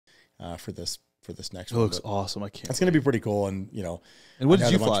for this next It one. looks awesome. I can't. It's going to be pretty cool. And And what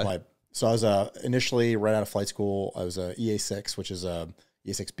did you fly? So I was initially right out of flight school. I was a EA6, which is a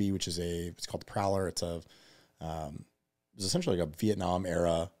EA6B, which is it's called the Prowler. It's it was essentially like a Vietnam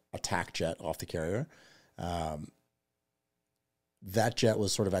era attack jet off the carrier. That jet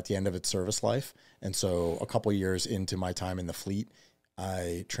was sort of at the end of its service life, and so a couple of years into my time in the fleet,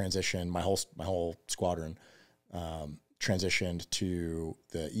 I transitioned my whole squadron transitioned to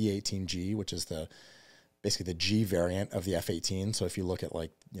the E-18G, which is basically the G variant of the F-18. So if you look at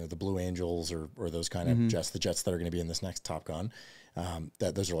like the Blue Angels or those kind of jets, the jets that are going to be in this next Top Gun,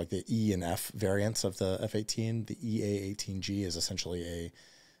 those are like the E and F variants of the F-18. The EA-18G is essentially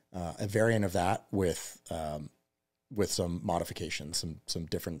a variant of that with some modifications, some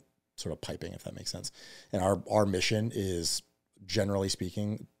different sort of piping, if that makes sense. And our mission is, generally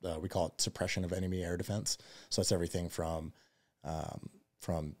speaking, we call it suppression of enemy air defense. So that's everything from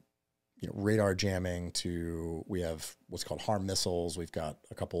radar jamming to, we have what's called harm missiles. We've got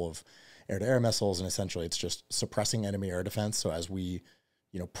a couple of air-to-air missiles, and essentially it's just suppressing enemy air defense. So as we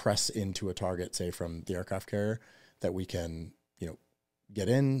press into a target, say from the aircraft carrier, that we can get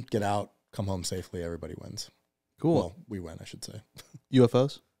in, get out, come home safely. Everybody wins. Cool. Well, we win, I should say.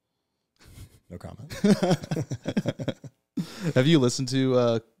 UFOs? No comment. Have you listened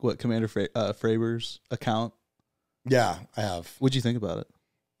to Commander Fravier's account? Yeah, I have. What'd you think about it?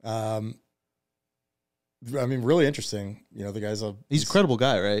 I mean, really interesting. The guy's he's a credible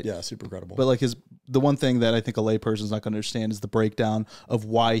guy, right? Yeah, super credible. But like the one thing that I think a layperson's not going to understand is the breakdown of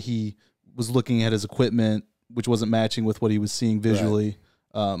why he was looking at his equipment, which wasn't matching with what he was seeing visually.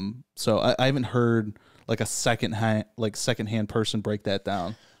 Right. So I haven't heard like a secondhand person break that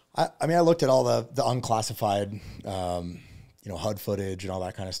down. I mean, I looked at all the unclassified, HUD footage and all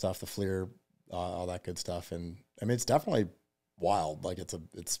that kind of stuff, the FLIR, all that good stuff, and I mean, it's definitely wild. Like it's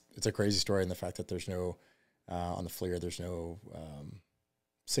a crazy story, and the fact that there's no on the FLIR, there's no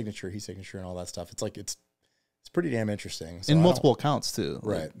signature, heat signature, and all that stuff. It's like it's pretty damn interesting. So in multiple accounts too.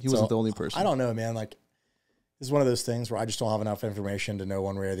 Right, like, he wasn't the only person. I don't know, man. Like, this is one of those things where I just don't have enough information to know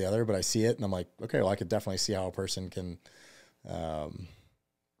one way or the other, but I see it and I'm like, okay, well, I could definitely see how a person can,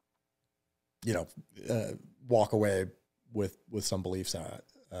 walk away with some beliefs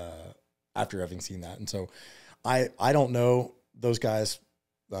after having seen that. And so I don't know those guys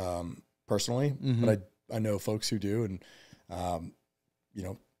personally, but I know folks who do. And,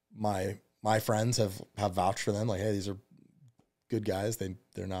 my friends have vouched for them. Like, hey, these are good guys. They're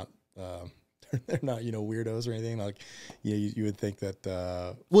not, they're not, weirdos or anything. Like, you would think that,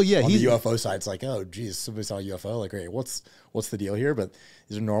 on the UFO side, it's like, oh geez, somebody saw a UFO. Like, hey, what's the deal here? But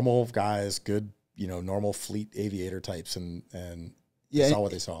these are normal guys, good, normal fleet aviator types, and saw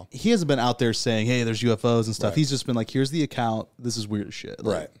what they saw. He hasn't been out there saying, hey, there's UFOs and stuff. Right. He's just been like, here's the account. This is weird as shit.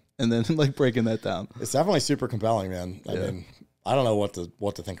 Like, right. And then like breaking that down. It's definitely super compelling, man. I mean, I don't know what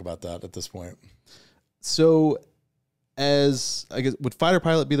to think about that at this point. So, as I guess, would fighter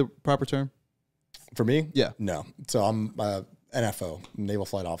pilot be the proper term? For me? Yeah. No. So I'm NFO, Naval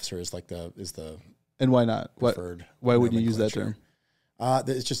Flight Officer is the And why not? preferred. Why would you use that term?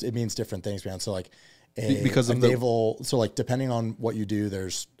 It means different things, man. So like because of naval. So like depending on what you do,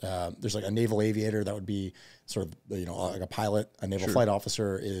 there's like a naval aviator that would be sort of like a pilot. A naval flight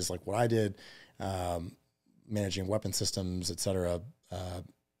officer is like what I did, managing weapon systems, etc.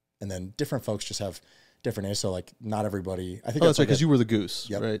 And then different folks just have different names. So like not everybody. I think that's right, because you were the goose,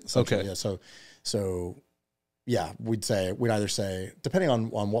 right? Okay. Yeah. So yeah, we'd either say, depending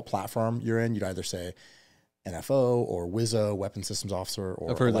on what platform you're in, you'd either say NFO or WISO, Weapon Systems Officer,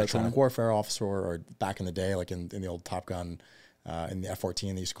 or Electronic Warfare Officer, or back in the day, like in the old Top Gun, in the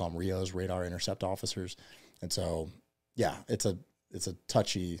F-14, they used to call them RIOs, Radar Intercept Officers. And so, yeah, it's a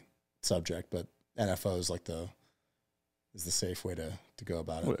touchy subject, but NFO is like the safe way to go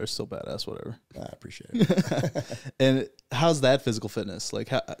about it. Whatever, still badass, whatever. I appreciate it. And how's that physical fitness? Like,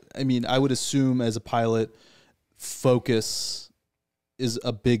 I would assume as a pilot, focus is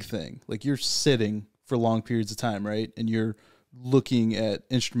a big thing. Like, you're sitting for long periods of time, right? And you're looking at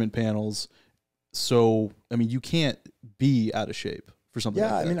instrument panels. So, I mean, you can't be out of shape for something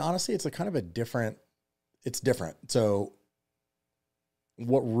like that. Yeah, I mean, honestly, it's it's different. So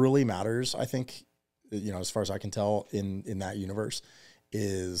what really matters, I think, as far as I can tell in that universe,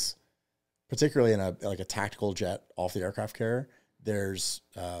 is particularly in a tactical jet off the aircraft carrier, there's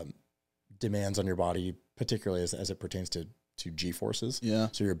demands on your body, particularly as it pertains to G forces. Yeah.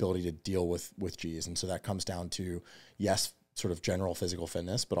 So your ability to deal with G's. And so that comes down to, yes, sort of general physical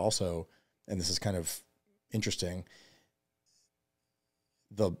fitness, but also, and this is kind of interesting,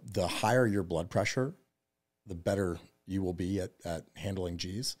 the higher your blood pressure, the better you will be at handling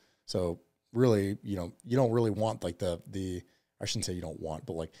G's. So really, you don't really want like I shouldn't say you don't want,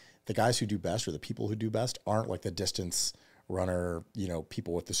 but like the guys who do best or the people who do best aren't like the distance runner,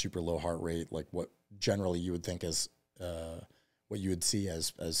 people with the super low heart rate, like what generally you would think as, what you would see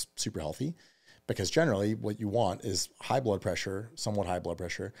as super healthy. Because generally what you want is high blood pressure, somewhat high blood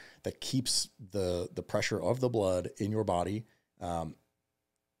pressure that keeps the pressure of the blood in your body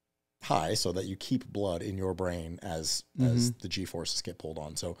high, so that you keep blood in your brain as the G forces get pulled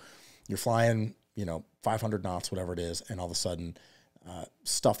on. So you're flying, 500 knots, whatever it is, and all of a sudden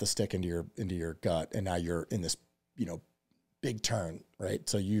stuff the stick into your gut, and now you're in this, big turn, right?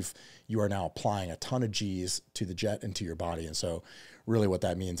 So you are now applying a ton of G's to the jet and to your body. And so really what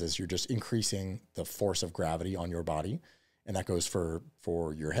that means is you're just increasing the force of gravity on your body. And that goes for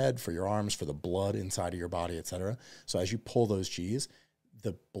your head, for your arms, for the blood inside of your body, et cetera. So as you pull those G's,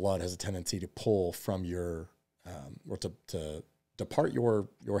 the blood has a tendency to pull from your, or to depart your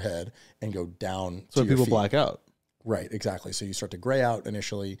head and go down. So to your people feet. black out. Right, exactly. So you start to gray out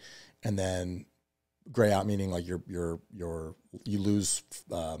initially, and then gray out meaning like you lose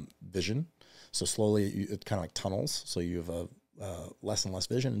vision. So slowly it kind of like tunnels. So you have less and less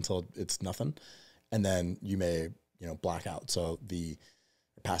vision until it's nothing, and then you may black out. So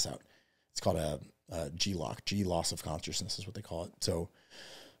pass out. It's called a G lock, G loss of consciousness is what they call it. So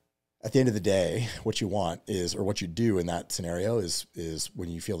at the end of the day, what you want is, or what you do in that scenario is when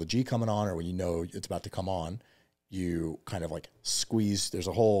you feel the G coming on, or when it's about to come on, you kind of like squeeze. There's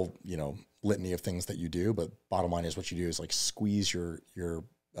a whole litany of things that you do, but bottom line is what you do is like squeeze your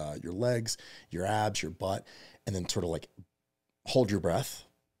legs, your abs, your butt, and then sort of like hold your breath,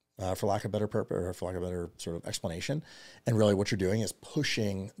 for lack of a better purpose, or for lack of a better sort of explanation. And really what you're doing is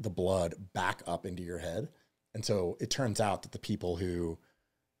pushing the blood back up into your head. And so it turns out that the people who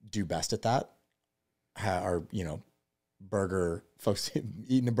do best at that are, burger folks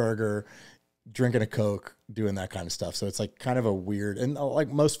eating a burger, drinking a Coke, doing that kind of stuff. So it's like kind of a weird, and like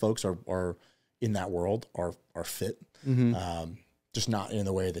most folks are in that world are fit, just not in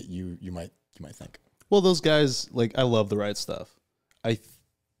the way that you might think. Well, those guys, like, I love The Right Stuff. I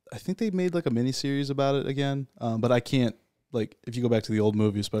think they made like a mini series about it again, but I can't, like, if you go back to the old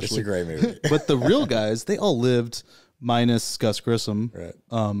movie, especially. It's a great movie. But the real guys, they all lived, minus Gus Grissom. Right.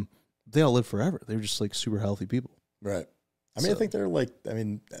 They all lived forever. They were just like super healthy people. Right. I mean, I think they're like, at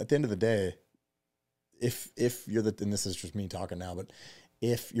the end of the day, if you're and this is just me talking now, but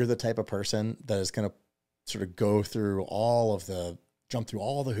if you're the type of person that is going to sort of jump through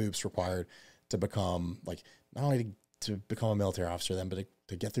all the hoops required to become, like, not only to become a military officer then, but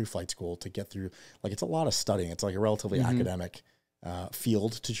to get through flight school, to get through, like, it's a lot of studying. It's like a relatively academic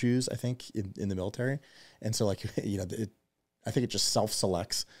field to choose, I think, in the military. And so, like, I think it just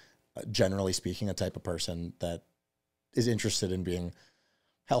self-selects, generally speaking, a type of person that is interested in being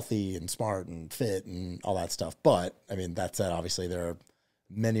healthy and smart and fit and all that stuff. But I mean, that said, obviously there are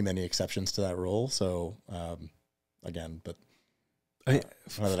many, many exceptions to that rule. So, again, but I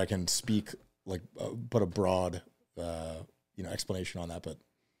don't know that I can speak, like, put a broad, explanation on that, but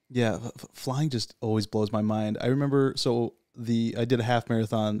yeah, flying just always blows my mind. I remember, I did a half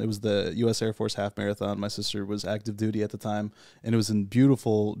marathon. It was the U.S. Air Force half marathon. My sister was active duty at the time, and it was in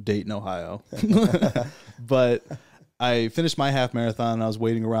beautiful Dayton, Ohio. But I finished my half marathon, and I was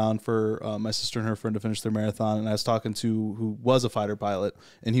waiting around for my sister and her friend to finish their marathon. And I was talking to who was a fighter pilot,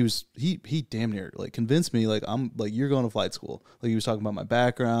 and he damn near like convinced me, like, I'm like, you're going to flight school. Like, he was talking about my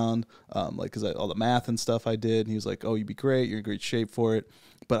background, like, cause all the math and stuff I did. And he was like, oh, you'd be great. You're in great shape for it.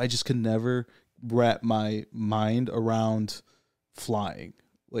 But I just could never wrap my mind around flying.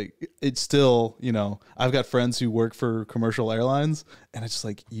 Like, it's still, I've got friends who work for commercial airlines, and it's just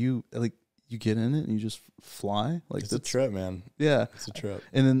like, you get in it and you just fly. Like, it's a trip, man. Yeah. It's a trip.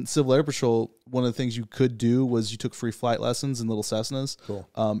 And then Civil Air Patrol, one of the things you could do was you took free flight lessons in little Cessnas. Cool.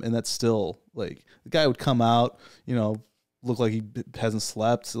 And that's still, like, the guy would come out, look like he hasn't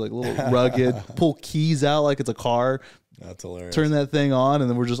slept, like a little rugged, pull keys out like it's a car. That's hilarious. Turn that thing on, and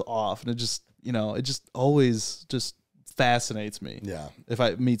then we're just off. And it just, it just always just fascinates me. Yeah. If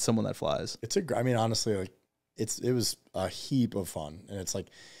I meet someone that flies. Honestly, like, it was a heap of fun. And it's like,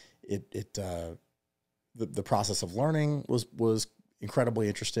 the process of learning was incredibly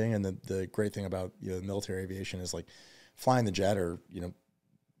interesting. And the great thing about, military aviation is, like, flying the jet, or,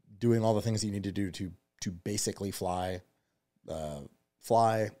 doing all the things that you need to do to basically fly,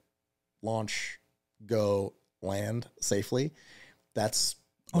 launch, go, land safely. That's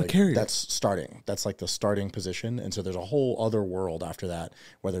starting. That's like the starting position. And so there's a whole other world after that,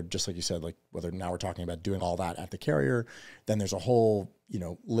 whether, just like you said, like, whether now we're talking about doing all that at the carrier, then there's a whole,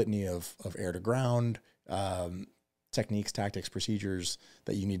 litany of air to ground, techniques, tactics, procedures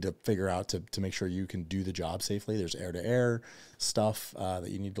that you need to figure out to make sure you can do the job safely. There's air to air stuff that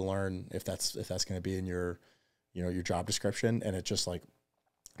you need to learn if that's going to be in your, you know, your job description. And it's just like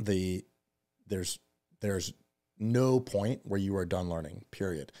there's no point where you are done learning,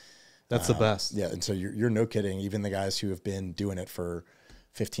 period. That's the best. Yeah. And so you're no kidding. Even the guys who have been doing it for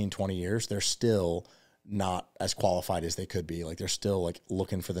 15, 20 years, they're still not as qualified as they could be. Like they're still like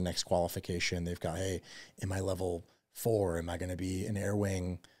looking for the next qualification. They've got, hey, am I level 4? Am I going to be an air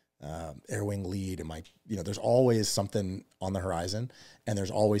wing lead? Am I, you know, there's always something on the horizon, and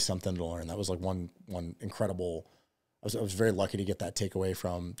there's always something to learn. That was like one incredible, I was very lucky to get that takeaway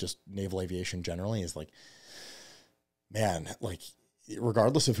from just naval aviation generally, is like, man, like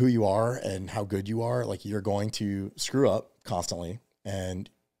regardless of who you are and how good you are, like you're going to screw up constantly. And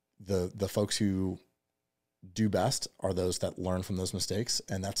the folks who do best are those that learn from those mistakes.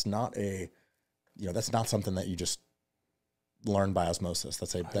 And that's not that's not something that you just learn by osmosis.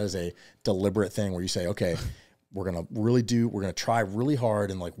 That is a deliberate thing where you say, okay, we're going to try really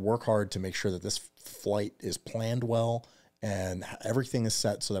hard and like work hard to make sure that this flight is planned well and everything is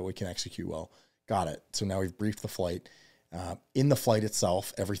set so that we can execute well. Got it. So now we've briefed the flight. In the flight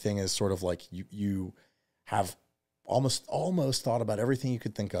itself, everything is sort of like you have almost thought about everything you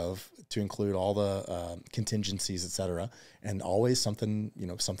could think of, to include all the contingencies, et cetera. And always something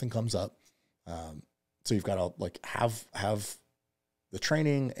comes up. So you've got to like have the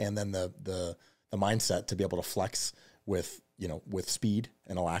training and then the mindset to be able to flex with speed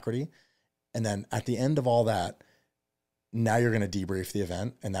and alacrity. And then at the end of all that, now you're going to debrief the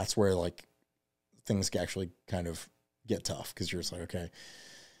event. And that's where like things actually kind of get tough, because you're just like, okay,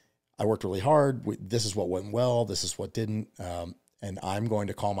 I worked really hard. This is what went well. This is what didn't. And I'm going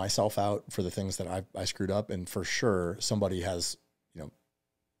to call myself out for the things that I screwed up. And for sure, somebody has,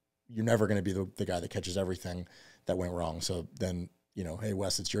 you're never going to be the guy that catches everything that went wrong. So then, hey,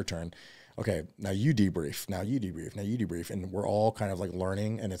 Wes, it's your turn. Okay, now you debrief. Now you debrief. Now you debrief. And we're all kind of like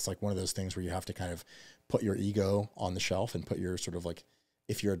learning. And it's like one of those things where you have to kind of put your ego on the shelf and put your sort of like,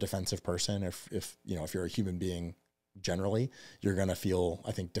 if you're a defensive person, if you're a human being generally, you're going to feel,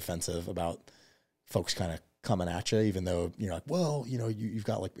 I think, defensive about folks kind of coming at you, even though you're like, well, you've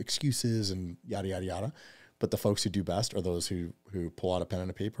got like excuses and yada, yada, yada. But the folks who do best are those who pull out a pen and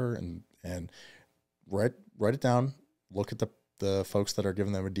a paper and write it down, look at the folks that are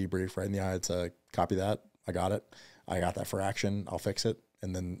giving them a debrief right in the eye and say, copy that. I got it. I got that for action. I'll fix it.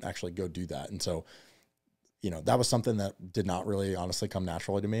 And then actually go do that. And so, that was something that did not really honestly come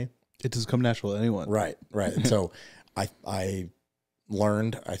naturally to me. It doesn't come natural to anyone. Right. And so I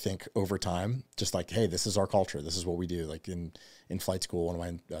learned, I think, over time, just like, hey, this is our culture. This is what we do. Like in flight school, one of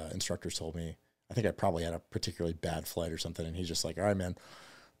my instructors told me, I think I probably had a particularly bad flight or something. And he's just like, all right, man,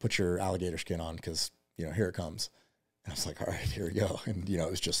 put your alligator skin on, because, here it comes. And I was like, all right, here we go. And, it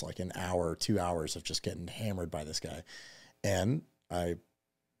was just like an hour, 2 hours of just getting hammered by this guy. And I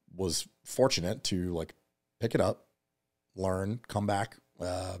was fortunate to like pick it up, learn, come back,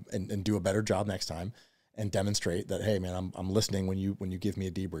 and do a better job next time, and demonstrate that, hey, man, I'm listening when you give me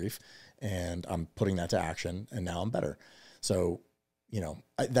a debrief, and I'm putting that to action, and now I'm better. So,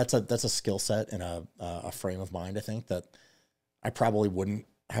 that's a skill set and a frame of mind, I think, that I probably wouldn't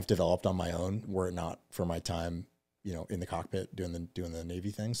have developed on my own were it not for my time, in the cockpit doing the Navy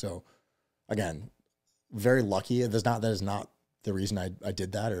thing. So again, very lucky. That is not the reason I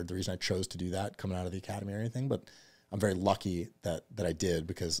did that, or the reason I chose to do that coming out of the academy or anything, but I'm very lucky that I did,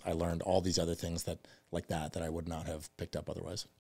 because I learned all these other things that I would not have picked up otherwise.